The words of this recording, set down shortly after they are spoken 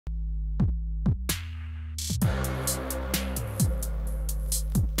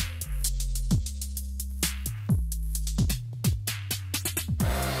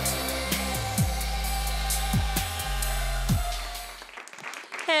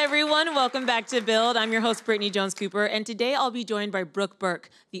Hi, everyone. Welcome back to Build. I'm your host, Brittany Jones-Cooper, and today I'll be joined by Brooke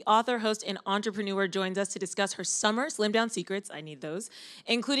Burke. The author, host, and entrepreneur joins us to discuss her summer Slimdown secrets, I need those,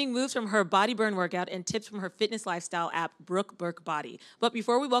 including moves from her body burn workout and tips from her fitness lifestyle app, Brooke Burke Body. But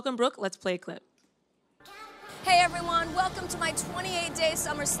before we welcome Brooke, let's play a clip. Hey everyone, welcome to my 28-day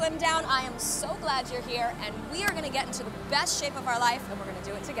summer Slimdown. I am so glad you're here, and we are going to get into the best shape of our life, and we're going to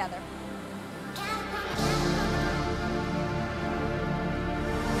do it together.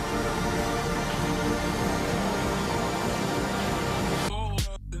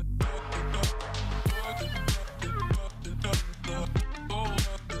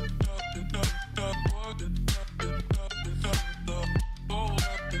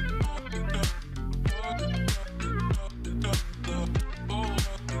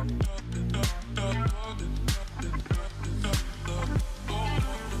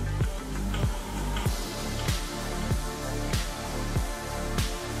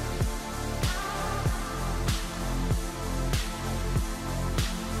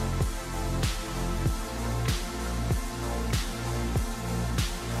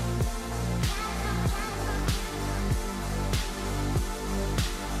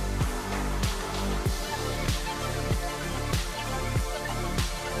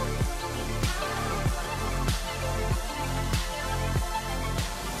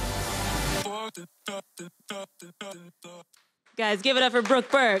 Guys, give it up for Brooke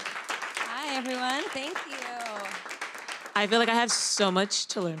Burke. Hi everyone, thank you. I feel like I have so much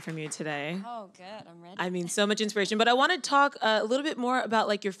to learn from you today. Oh good, I'm ready. I mean, so much inspiration. But I want to talk a little bit more about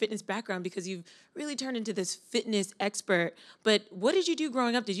like your fitness background, because you've really turned into this fitness expert. But what did you do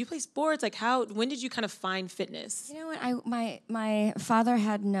growing up? Did you play sports? Like when did you kind of find fitness? You know what, my father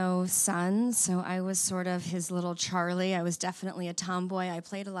had no sons, so I was sort of his little Charlie. I was definitely a tomboy. I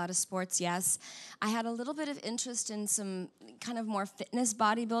played a lot of sports, yes. I had a little bit of interest in some kind of more fitness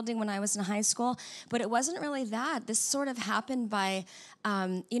bodybuilding when I was in high school, but it wasn't really that. This sort of happened by,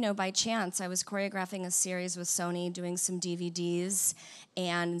 by chance. I was choreographing a series with Sony, doing some DVDs,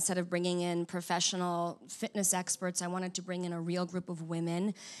 and instead of bringing in professional fitness experts, I wanted to bring in a real group of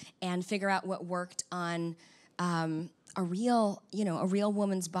women and figure out what worked on a real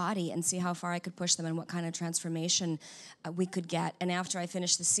woman's body and see how far I could push them and what kind of transformation we could get. And after I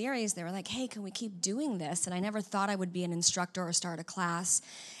finished the series, they were like, hey, can we keep doing this? And I never thought I would be an instructor or start a class.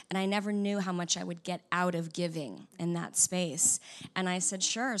 And I never knew how much I would get out of giving in that space. And I said,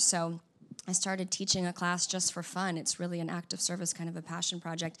 sure. So I started teaching a class just for fun. It's really an act of service, kind of a passion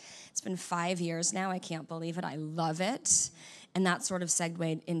project. It's been 5 years now. I can't believe it. I love it. And that sort of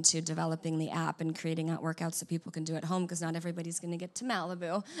segued into developing the app and creating out workouts that people can do at home, because not everybody's going to get to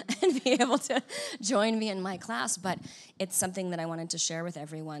Malibu and be able to join me in my class. But it's something that I wanted to share with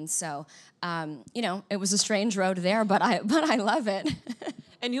everyone. So, it was a strange road there, but I love it.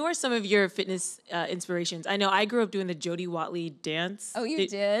 And who are some of your fitness inspirations? I know I grew up doing the Jody Watley dance. Oh, you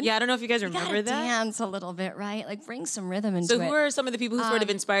did? Yeah, I don't know if you guys remember that. Dance a little bit, right? Like bring some rhythm into it. So who are some of the people who sort of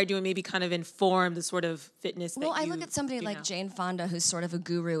inspired you and maybe kind of informed the sort of fitness that I look at somebody like Jane Fonda, who's sort of a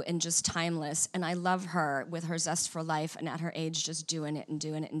guru and just timeless, and I love her with her zest for life and at her age just doing it and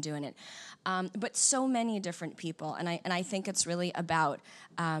doing it and doing it. But so many different people, and I think it's really about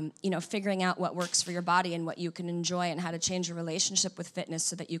figuring out what works for your body and what you can enjoy and how to change your relationship with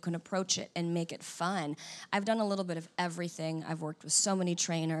fitness so that you can approach it and make it fun. I've done a little bit of everything. I've worked with so many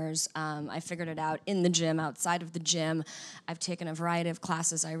trainers. I figured it out in the gym, outside of the gym. I've taken a variety of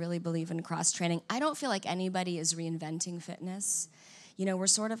classes. I really believe in cross-training. I don't feel like anybody is reinventing fitness. We're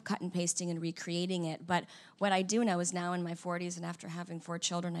sort of cut and pasting and recreating it. But what I do know is now in my 40s and after having 4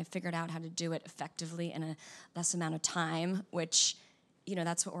 children, I figured out how to do it effectively in a less amount of time, which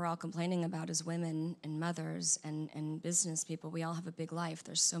that's what we're all complaining about as women and mothers and business people. We all have a big life.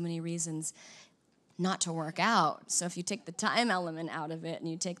 There's so many reasons not to work out. So if you take the time element out of it and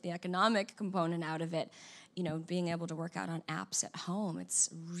you take the economic component out of it, being able to work out on apps at home, it's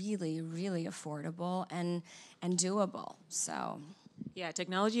really, really affordable and doable. So Yeah,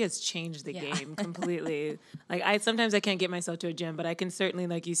 technology has changed the game completely. Like sometimes I can't get myself to a gym, but I can certainly,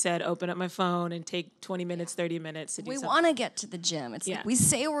 like you said, open up my phone and take 20 minutes, 30 minutes to do something. We want to get to the gym. It's like we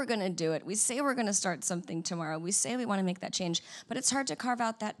say we're going to do it. We say we're going to start something tomorrow. We say we want to make that change, but it's hard to carve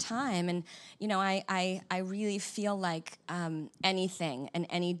out that time. And, I really feel like anything and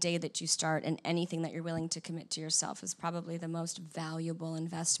any day that you start and anything that you're willing to commit to yourself is probably the most valuable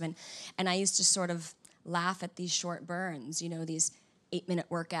investment. And I used to sort of laugh at these short burns, these 8-minute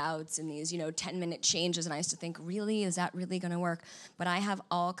workouts and these, 10-minute changes. And I used to think, really, is that really going to work? But I have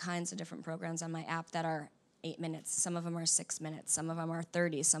all kinds of different programs on my app that are 8 minutes. Some of them are 6 minutes. Some of them are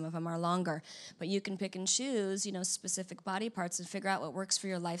 30. Some of them are longer. But you can pick and choose, specific body parts and figure out what works for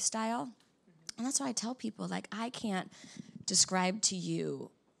your lifestyle. And that's why I tell people, like, I can't describe to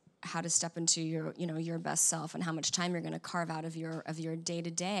you how to step into your best self and how much time you're going to carve out of your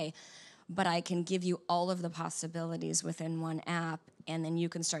day-to-day. But I can give you all of the possibilities within one app, and then you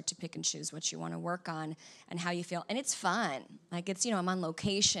can start to pick and choose what you want to work on and how you feel. And it's fun. Like, it's, I'm on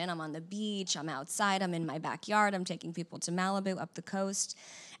location, I'm on the beach, I'm outside, I'm in my backyard, I'm taking people to Malibu, up the coast,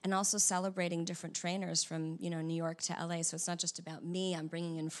 and also celebrating different trainers from, New York to LA. So it's not just about me, I'm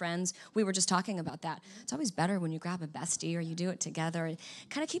bringing in friends. We were just talking about that. It's always better when you grab a bestie or you do it together. It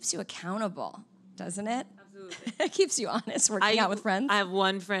kind of keeps you accountable, doesn't it? Absolutely. It keeps you honest working out with friends. I have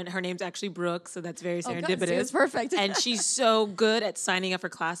one friend, her name's actually Brooke, so that's very serendipitous. Oh, it's perfect. And she's so good at signing up for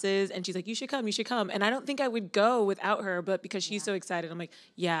classes, and she's like, you should come. And I don't think I would go without her, but because she's so excited, I'm like,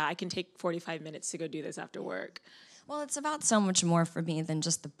 yeah, I can take 45 minutes to go do this after work. Well, it's about so much more for me than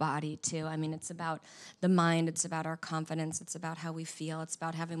just the body, too. I mean, it's about the mind. It's about our confidence. It's about how we feel. It's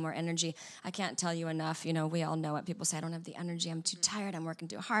about having more energy. I can't tell you enough. We all know it. People say, I don't have the energy. I'm too tired. I'm working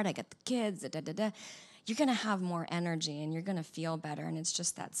too hard. I got the kids. You're going to have more energy, and you're going to feel better, and it's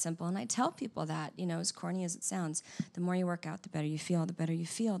just that simple. And I tell people that, as corny as it sounds, the more you work out, the better you feel. The better you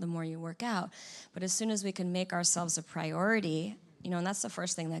feel, the more you work out. But as soon as we can make ourselves a priority, and that's the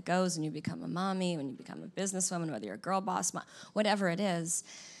first thing that goes when you become a mommy, when you become a businesswoman, whether you're a girl boss, whatever it is,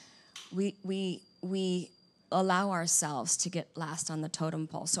 we allow ourselves to get last on the totem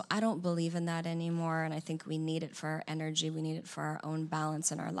pole. So I don't believe in that anymore, and I think we need it for our energy. We need it for our own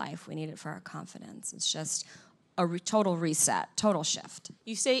balance in our life. We need it for our confidence. It's just a total reset, total shift.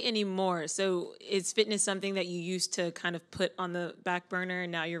 You say anymore, so is fitness something that you used to kind of put on the back burner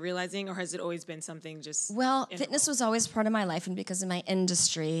and now you're realizing, or has it always been something just... Well, fitness was always part of my life, and because of my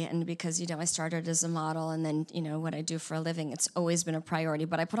industry and because, I started as a model, and then, what I do for a living, it's always been a priority,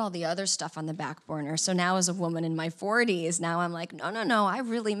 but I put all the other stuff on the back burner. So now as a woman in my 40s, now I'm like, no, I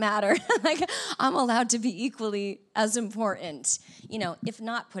really matter. Like, I'm allowed to be equally as important, if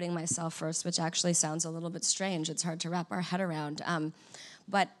not putting myself first, which actually sounds a little bit strange. It's hard to wrap our head around.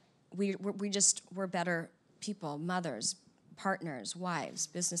 But we're better people, mothers, partners, wives,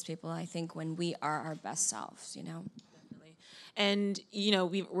 business people, I think, when we are our best selves, Definitely. And,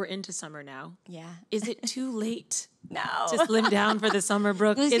 we're into summer now. Yeah. Is it too late? No. To slim down for the summer,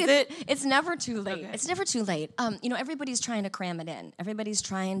 Brooke? It's never too late. Okay. It's never too late. Everybody's trying to cram it in. Everybody's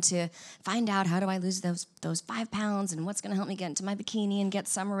trying to find out, how do I lose those 5 pounds, and what's going to help me get into my bikini and get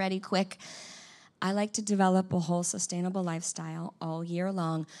summer ready quick. I like to develop a whole sustainable lifestyle all year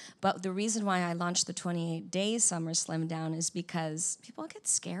long. But the reason why I launched the 28-day summer slim down is because people get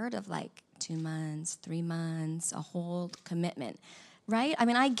scared of 2 months, 3 months, a whole commitment. Right? I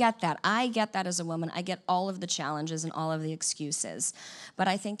mean, I get that. I get that as a woman. I get all of the challenges and all of the excuses. But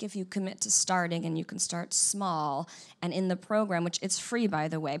I think if you commit to starting, and you can start small, and in the program, which it's free, by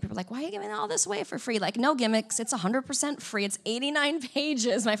the way, people are like, why are you giving all this away for free? Like, no gimmicks. It's 100% free. It's 89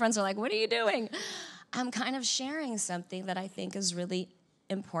 pages. My friends are like, what are you doing? I'm kind of sharing something that I think is really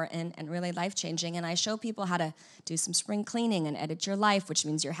important and really life-changing, and I show people how to do some spring cleaning and edit your life, which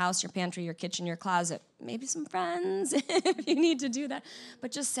means your house, your pantry, your kitchen, your closet, maybe some friends if you need to do that,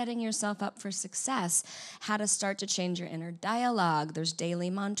 but just setting yourself up for success, how to start to change your inner dialogue. There's daily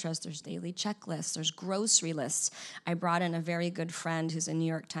mantras, there's daily checklists, there's grocery lists. I brought in a very good friend who's a New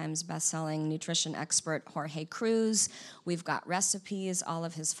York Times bestselling nutrition expert, Jorge Cruz. We've got recipes, all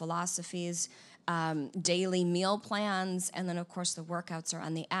of his philosophies, daily meal plans, and then, of course, the workouts are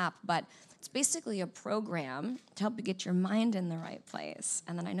on the app. But it's basically a program to help you get your mind in the right place,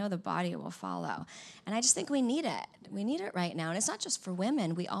 and then I know the body will follow. And I just think we need it. We need it right now. And it's not just for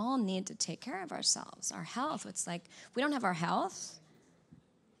women. We all need to take care of ourselves, our health. It's like, if we don't have our health,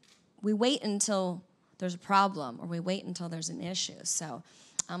 we wait until there's a problem, or we wait until there's an issue. So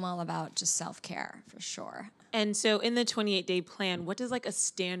I'm all about just self-care, for sure. And so in the 28-day plan, what does a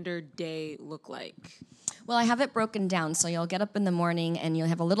standard day look like? Well, I have it broken down. So you'll get up in the morning and you'll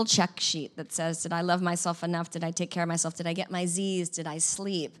have a little check sheet that says, did I love myself enough? Did I take care of myself? Did I get my Z's? Did I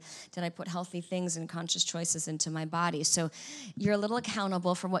sleep? Did I put healthy things and conscious choices into my body? So you're a little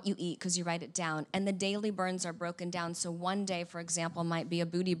accountable for what you eat because you write it down. And the daily burns are broken down. So one day, for example, might be a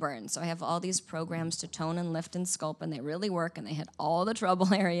booty burn. So I have all these programs to tone and lift and sculpt, and they really work, and they hit all the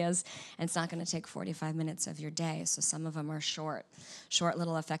trouble areas. And it's not going to take 45 minutes of your day. So some of them are short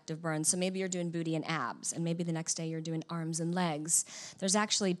little effective burns. So maybe you're doing booty and abs, and maybe the next day you're doing arms and legs. There's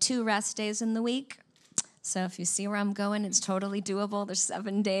actually 2 rest days in the week. So if you see where I'm going, it's totally doable. There's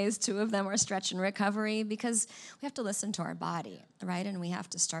 7 days. 2 of them are stretch and recovery because we have to listen to our body, right? And we have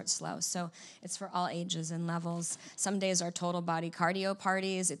to start slow. So it's for all ages and levels. Some days are total body cardio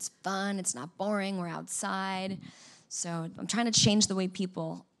parties. It's fun. It's not boring. We're outside. So I'm trying to change the way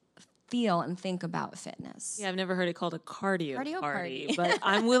people feel and think about fitness. Yeah, I've never heard it called a cardio party. but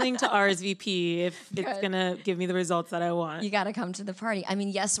I'm willing to RSVP if it's going to give me the results that I want. You got to come to the party. I mean,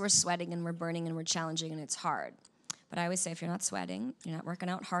 yes, we're sweating and we're burning and we're challenging and it's hard. But I always say if you're not sweating, you're not working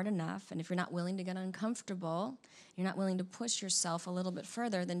out hard enough, and if you're not willing to get uncomfortable, you're not willing to push yourself a little bit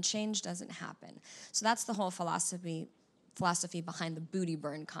further, then change doesn't happen. So that's the whole philosophy behind the booty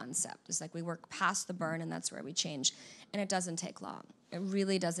burn concept. It's like we work past the burn and that's where we change. And it doesn't take long. It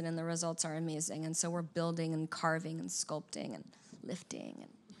really doesn't, and the results are amazing. And so we're building and carving and sculpting and lifting, and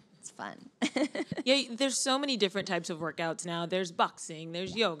it's fun. Yeah, there's so many different types of workouts now. There's boxing,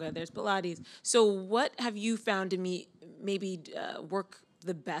 there's yoga, there's Pilates. So what have you found to maybe work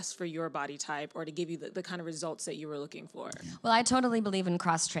the best for your body type, or to give you the kind of results that you were looking for? Well, I totally believe in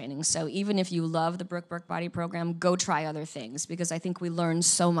cross-training. So even if you love the Burke Body Program, go try other things, because I think we learn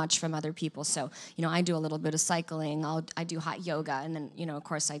so much from other people. So, I do a little bit of cycling. I do hot yoga. And then, of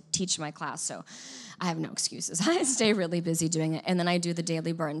course, I teach my class. So I have no excuses. I stay really busy doing it. And then I do the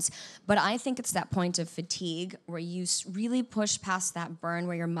daily burns. But I think it's that point of fatigue where you really push past that burn,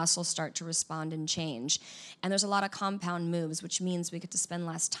 where your muscles start to respond and change. And there's a lot of compound moves, which means we get to spend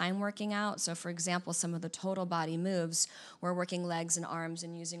less time working out. So for example, some of the total body moves, we're working legs and arms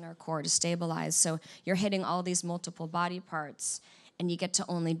and using our core to stabilize. So you're hitting all these multiple body parts, and you get to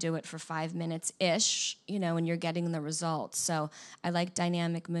only do it for 5 minutes-ish, and you're getting the results. So I like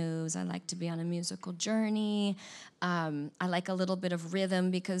dynamic moves. I like to be on a musical journey. I like a little bit of rhythm,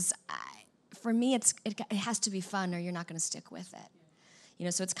 because for me, it has to be fun, or you're not going to stick with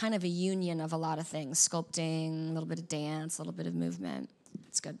it. So it's kind of a union of a lot of things: sculpting, a little bit of dance, a little bit of movement.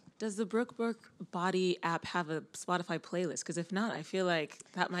 It's good. Does the Burke Body app have a Spotify playlist? Because if not, I feel like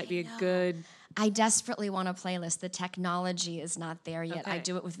that might be a good... I desperately want a playlist. The technology is not there yet. Okay. I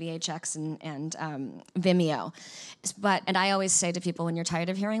do it with VHX and Vimeo. And I always say to people, when you're tired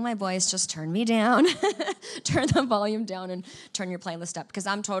of hearing my voice, just turn me down, turn the volume down, and turn your playlist up, because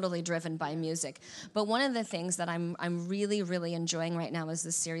I'm totally driven by music. But one of the things that I'm really, really enjoying right now is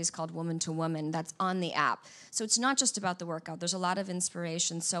this series called Woman to Woman that's on the app. So it's not just about the workout. There's a lot of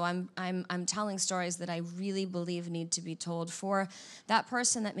inspiration. So I'm telling stories that I really believe need to be told for that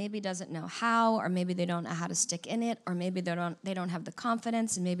person that maybe doesn't know how, or maybe they don't know how to stick in it, or maybe they don't have the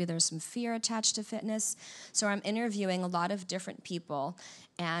confidence, and maybe there's some fear attached to fitness. So I'm interviewing a lot of different people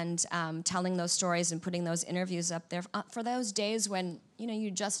and telling those stories and putting those interviews up there for those days when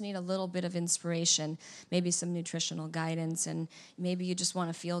you just need a little bit of inspiration, maybe some nutritional guidance, and maybe you just want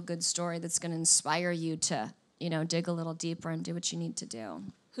a feel-good story that's going to inspire you to dig a little deeper and do what you need to do.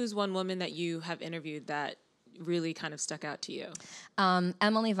 Who's one woman that you have interviewed that really kind of stuck out to you?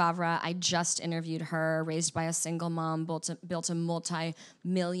 Emily Vavra, I just interviewed her, raised by a single mom, built a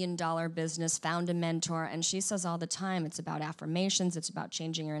multi-million-dollar business, found a mentor, and she says all the time, it's about affirmations, it's about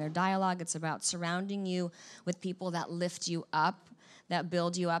changing your inner dialogue, it's about surrounding you with people that lift you up, that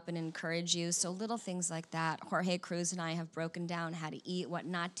build you up and encourage you. So little things like that. Jorge Cruz and I have broken down how to eat, what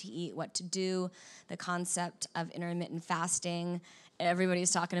not to eat, what to do, the concept of intermittent fasting.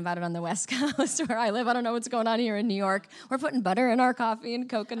 Everybody's talking about it on the West Coast where I live. I don't know what's going on here in New York. We're putting butter in our coffee and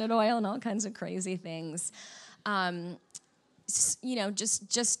coconut oil and all kinds of crazy things.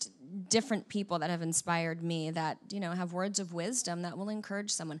 Just different people that have inspired me, that, have words of wisdom that will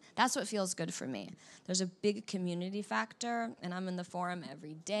encourage someone. That's what feels good for me. There's a big community factor, and I'm in the forum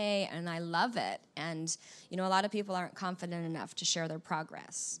every day, and I love it. And, a lot of people aren't confident enough to share their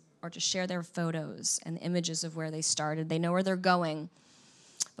progress, or to share their photos and images of where they started. They know where they're going.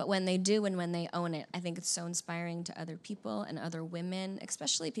 But when they do and when they own it, I think it's so inspiring to other people and other women,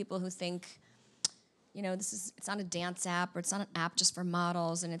 especially people who think, it's not a dance app, or it's not an app just for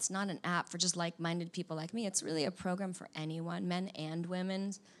models, and it's not an app for just like-minded people like me. It's really a program for anyone, men and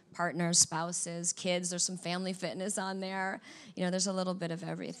women, partners, spouses, kids. There's some family fitness on there. There's a little bit of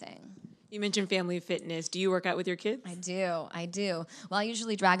everything. You mentioned family fitness. Do you work out with your kids? I do. Well, I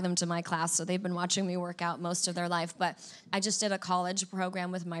usually drag them to my class, so they've been watching me work out most of their life. But I just did a college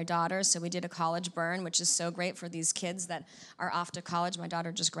program with my daughter, so we did a college burn, which is so great for these kids that are off to college. My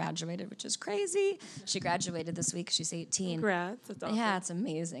daughter just graduated, which is crazy. She graduated this week. She's 18. Congrats. That's awesome. Yeah, it's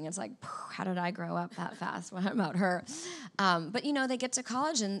amazing. It's like, how did I grow up that fast? What about her? But, they get to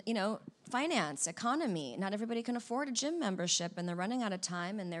college and, finance, economy. Not everybody can afford a gym membership, and they're running out of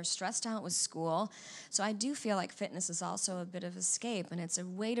time, and they're stressed out with school. So I do feel like fitness is also a bit of escape, and it's a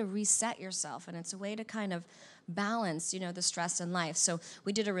way to reset yourself, and it's a way to kind of balance, the stress in life. So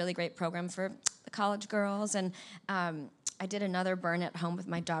we did a really great program for the college girls, and I did another burn at home with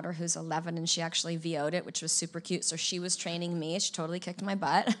my daughter who's 11, and she actually VO'd it, which was super cute. So she was training me. She totally kicked my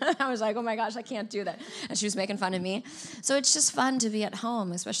butt. I was like, oh my gosh, I can't do that. And she was making fun of me. So it's just fun to be at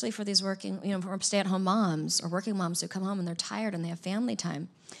home, especially for these working, for stay-at-home moms or working moms who come home and they're tired and they have family time.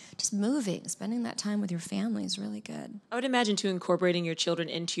 Just moving, spending that time with your family is really good. I would imagine, too, incorporating your children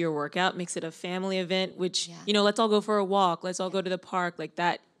into your workout makes it a family event, which, let's all go for a walk. Let's all go to the park. Like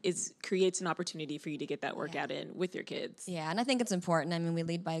that creates an opportunity for you to get that workout in with your kids. Yeah, and I think it's important. I mean, we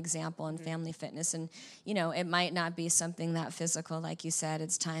lead by example in family fitness, and, it might not be something that physical, like you said.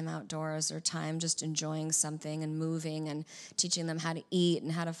 It's time outdoors or time just enjoying something and moving and teaching them how to eat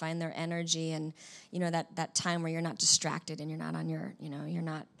and how to find their energy and, that time where you're not distracted and you're not on your, you're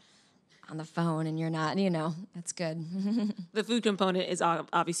not on the phone and you're not, that's good. The food component is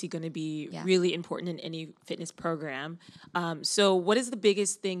obviously going to be really important in any fitness program. So what is the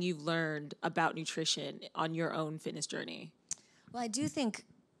biggest thing you've learned about nutrition on your own fitness journey? Well, I do think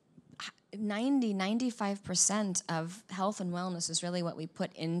 95% of health and wellness is really what we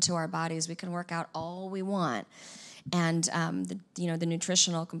put into our bodies. We can work out all we want. And the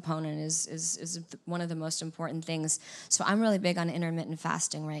nutritional component is one of the most important things. So I'm really big on intermittent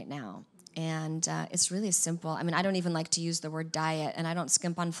fasting right now. And it's really simple. I mean, I don't even like to use the word diet, and I don't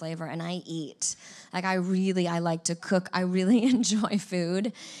skimp on flavor, and I eat. Like, I like to cook. I really enjoy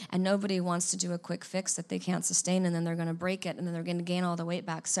food, and nobody wants to do a quick fix that they can't sustain, and then they're going to break it, and then they're going to gain all the weight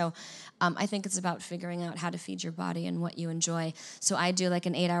back. So I think it's about figuring out how to feed your body and what you enjoy. So I do like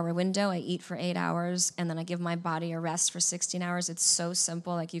an 8-hour window. I eat for 8 hours, and then I give my body a rest for 16 hours. It's so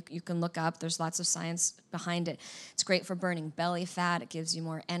simple. Like, you can look up. There's lots of science behind it. It's great for burning belly fat. It gives you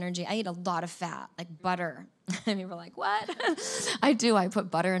more energy. I eat a lot of fat, like butter. And people are like, what? I do. I put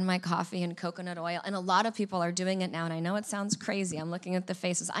butter in my coffee and coconut oil. And a lot of people are doing it now. And I know it sounds crazy. I'm looking at the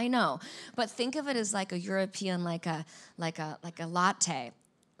faces. I know. But think of it as like a European, like a latte.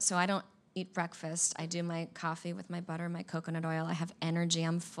 So I don't eat breakfast. I do my coffee with my butter, my coconut oil. I have energy.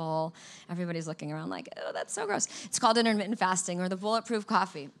 I'm full. Everybody's looking around like, oh, that's so gross. It's called intermittent fasting or the bulletproof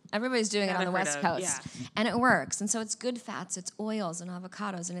coffee. Everybody's doing it on the West Coast. Yeah. And it works. And so it's good fats, it's oils and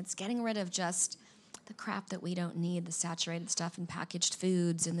avocados, and it's getting rid of just the crap that we don't need, the saturated stuff and packaged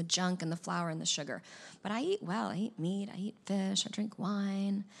foods and the junk and the flour and the sugar. But I eat well. I eat meat. I eat fish. I drink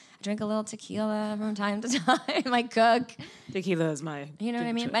wine. I drink a little tequila from time to time. I cook. Tequila is my You know what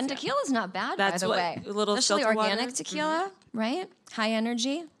I mean? And tequila's not bad, by the way. A little especially organic water. Tequila, right? High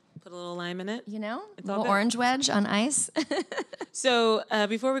energy. Put a little lime in it. A little orange wedge on ice. So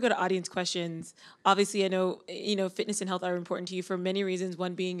before we go to audience questions, obviously I know, fitness and health are important to you for many reasons.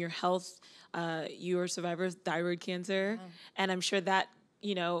 One being your health. You are a survivor of thyroid cancer. And I'm sure that,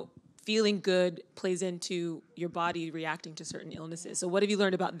 feeling good plays into your body reacting to certain illnesses. So what have you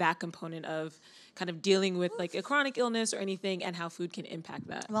learned about that component of kind of dealing with like a chronic illness or anything and how food can impact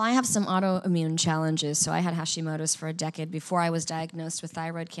that? Well, I have some autoimmune challenges. So I had Hashimoto's for a decade before I was diagnosed with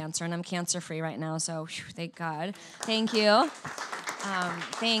thyroid cancer, and I'm cancer-free right now. So thank God. Thank you.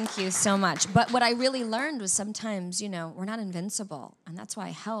 Thank you so much. But what I really learned was sometimes, we're not invincible. And that's why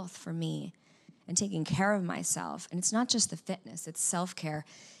health for me and taking care of myself, and it's not just the fitness, it's self-care,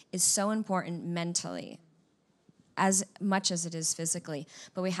 is so important mentally as much as it is physically.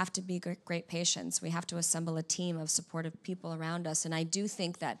 But we have to be great patients. We have to assemble a team of supportive people around us. And I do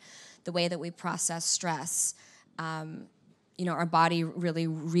think that the way that we process stress, our body really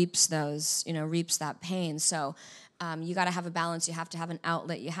reaps that pain. So you got to have a balance. You have to have an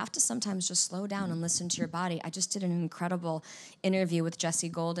outlet. You have to sometimes just slow down and listen to your body. I just did an incredible interview with Jessie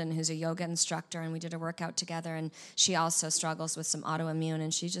Golden, who's a yoga instructor, and we did a workout together, and she also struggles with some autoimmune,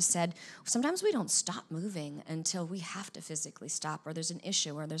 and she just said, sometimes we don't stop moving until we have to physically stop, or there's an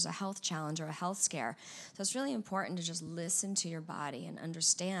issue, or there's a health challenge, or a health scare. So it's really important to just listen to your body and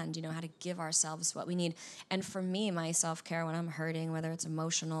understand, how to give ourselves what we need. And for me, my self-care when I'm hurting, whether it's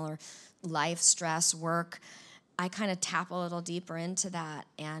emotional or life, stress, work, I kind of tap a little deeper into that,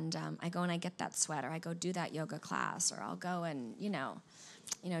 and I go and I get that sweat, or I go do that yoga class, or I'll go and,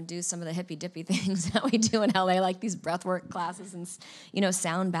 do some of the hippy-dippy things that we do in LA, like these breathwork classes and,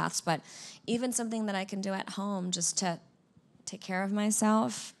 sound baths. But even something that I can do at home just to take care of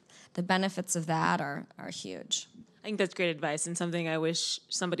myself, the benefits of that are huge. I think that's great advice and something I wish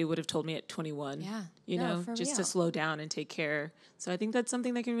somebody would have told me at 21. Yeah. You know, for just real. to slow down and take care. So I think that's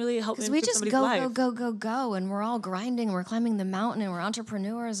something that can really help Because improve we just somebody's go, life. go, and we're all grinding, and we're climbing the mountain, and we're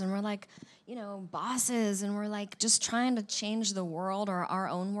entrepreneurs, and we're like, bosses, and we're like just trying to change the world or our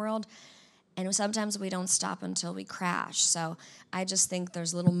own world. And sometimes we don't stop until we crash. So I just think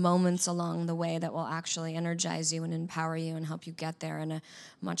there's little moments along the way that will actually energize you and empower you and help you get there in a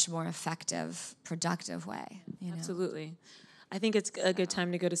much more effective, productive way. Absolutely. I think it's a good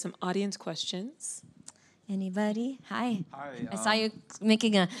time to go to some audience questions. Anybody? Hi. Hi. I saw you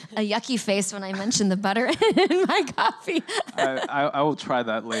making a yucky face when I mentioned the butter in my coffee. I will try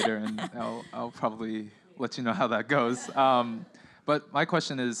that later, and I'll probably let you know how that goes. But my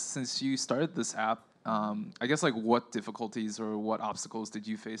question is, since you started this app, I guess what difficulties or what obstacles did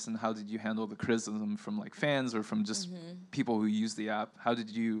you face, and how did you handle the criticism from fans or from just people who use the app? How did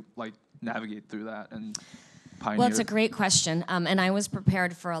you navigate through that and pioneer? Well, it's a great question, and I was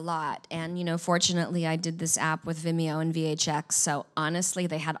prepared for a lot. And fortunately, I did this app with Vimeo and VHX. So honestly,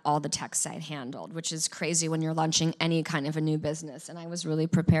 they had all the tech side handled, which is crazy when you're launching any kind of a new business. And I was really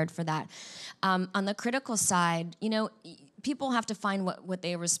prepared for that. On the critical side, people have to find what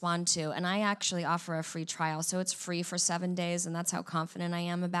they respond to. And I actually offer a free trial. So it's free for 7 days, and that's how confident I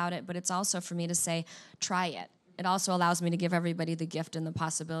am about it. But it's also for me to say, try it. It also allows me to give everybody the gift and the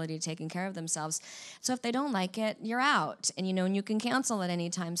possibility of taking care of themselves. So if they don't like it, you're out. And, and you can cancel at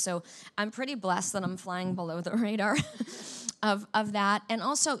any time. So I'm pretty blessed that I'm flying below the radar of that. And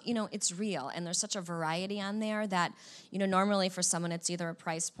also, it's real. And there's such a variety on there that, normally for someone, it's either a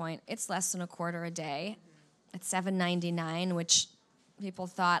price point. It's less than $0.25 a day. It's $7.99, which people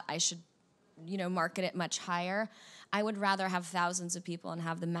thought I should, market it much higher. I would rather have thousands of people and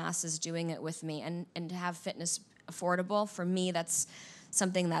have the masses doing it with me and to have fitness affordable. For me, that's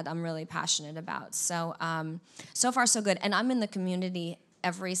something that I'm really passionate about. So, so far so good. And I'm in the community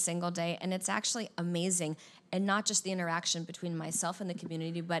every single day, and it's actually amazing. And not just the interaction between myself and the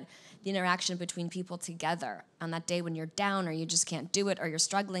community, but the interaction between people together. On that day when you're down or you just can't do it or you're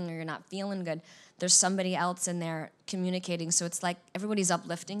struggling or you're not feeling good, there's somebody else in there communicating. So it's like everybody's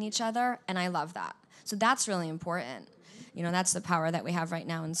uplifting each other, and I love that. So that's really important. That's the power that we have right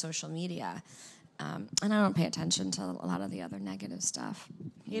now in social media. And I don't pay attention to a lot of the other negative stuff.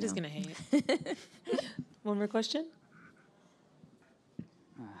 Hate is going to hate. One more question?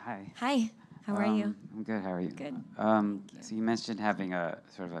 Hi. Hi. How are you? I'm good. How are you? Good. So you mentioned having a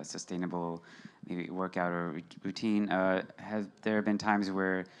sort of a sustainable, maybe workout or routine. Have there been times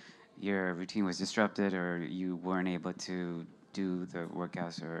where your routine was disrupted, or you weren't able to do the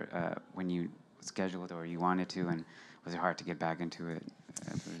workouts, or when you scheduled or you wanted to, and was it hard to get back into it?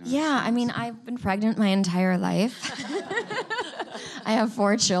 Yeah, I mean, I've been pregnant my entire life. I have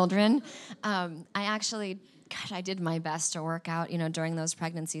 4 children. I did my best to work out, during those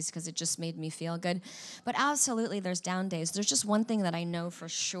pregnancies because it just made me feel good. But absolutely, there's down days. There's just one thing that I know for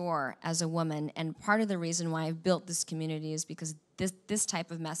sure as a woman, and part of the reason why I've built this community is because this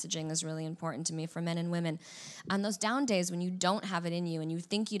type of messaging is really important to me for men and women. On those down days when you don't have it in you and you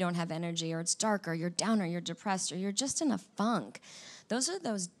think you don't have energy, or it's dark, or you're down, or you're depressed, or you're just in a funk, those are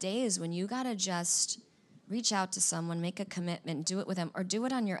those days when you gotta just reach out to someone, make a commitment, do it with them, or do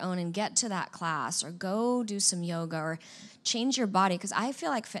it on your own and get to that class, or go do some yoga, or change your body. Because I feel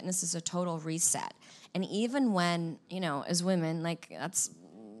like fitness is a total reset. And even when, as women, that's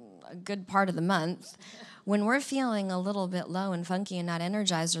a good part of the month, when we're feeling a little bit low and funky and not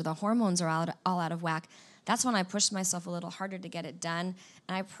energized, or the hormones are all out of whack, that's when I push myself a little harder to get it done.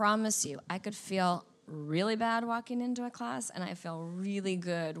 And I promise you, I could feel really bad walking into a class, and I feel really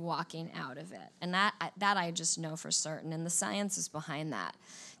good walking out of it. And that I just know for certain. And the science is behind that.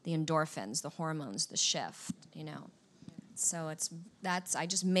 The endorphins, the hormones, the shift, So I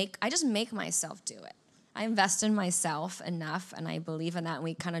just make myself do it. I invest in myself enough, and I believe in that, and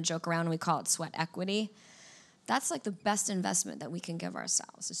we kind of joke around and we call it sweat equity. That's the best investment that we can give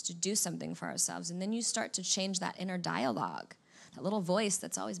ourselves, is to do something for ourselves. And then you start to change that inner dialogue. That little voice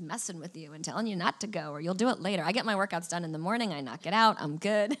that's always messing with you and telling you not to go, or you'll do it later. I get my workouts done in the morning. I knock it out. I'm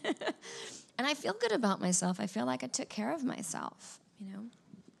good. And I feel good about myself. I feel like I took care of myself,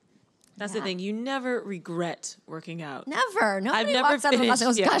 That's the thing. You never regret working out. Never. Nobody I've never walks out of the class and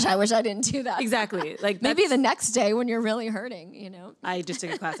goes, finished, gosh, I wish I didn't do that. Exactly. Maybe the next day when you're really hurting, I just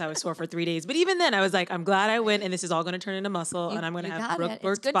took a class. I was sore for 3 days. But even then, I was like, I'm glad I went, and this is all going to turn into muscle, and I'm going to have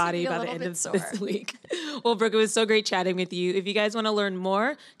Burke's body by the end of this week. Well, Brooke, it was so great chatting with you. If you guys want to learn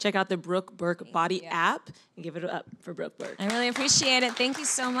more, check out the Burke Body app and give it up for Burke. I really appreciate it. Thank you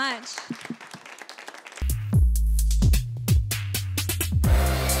so much.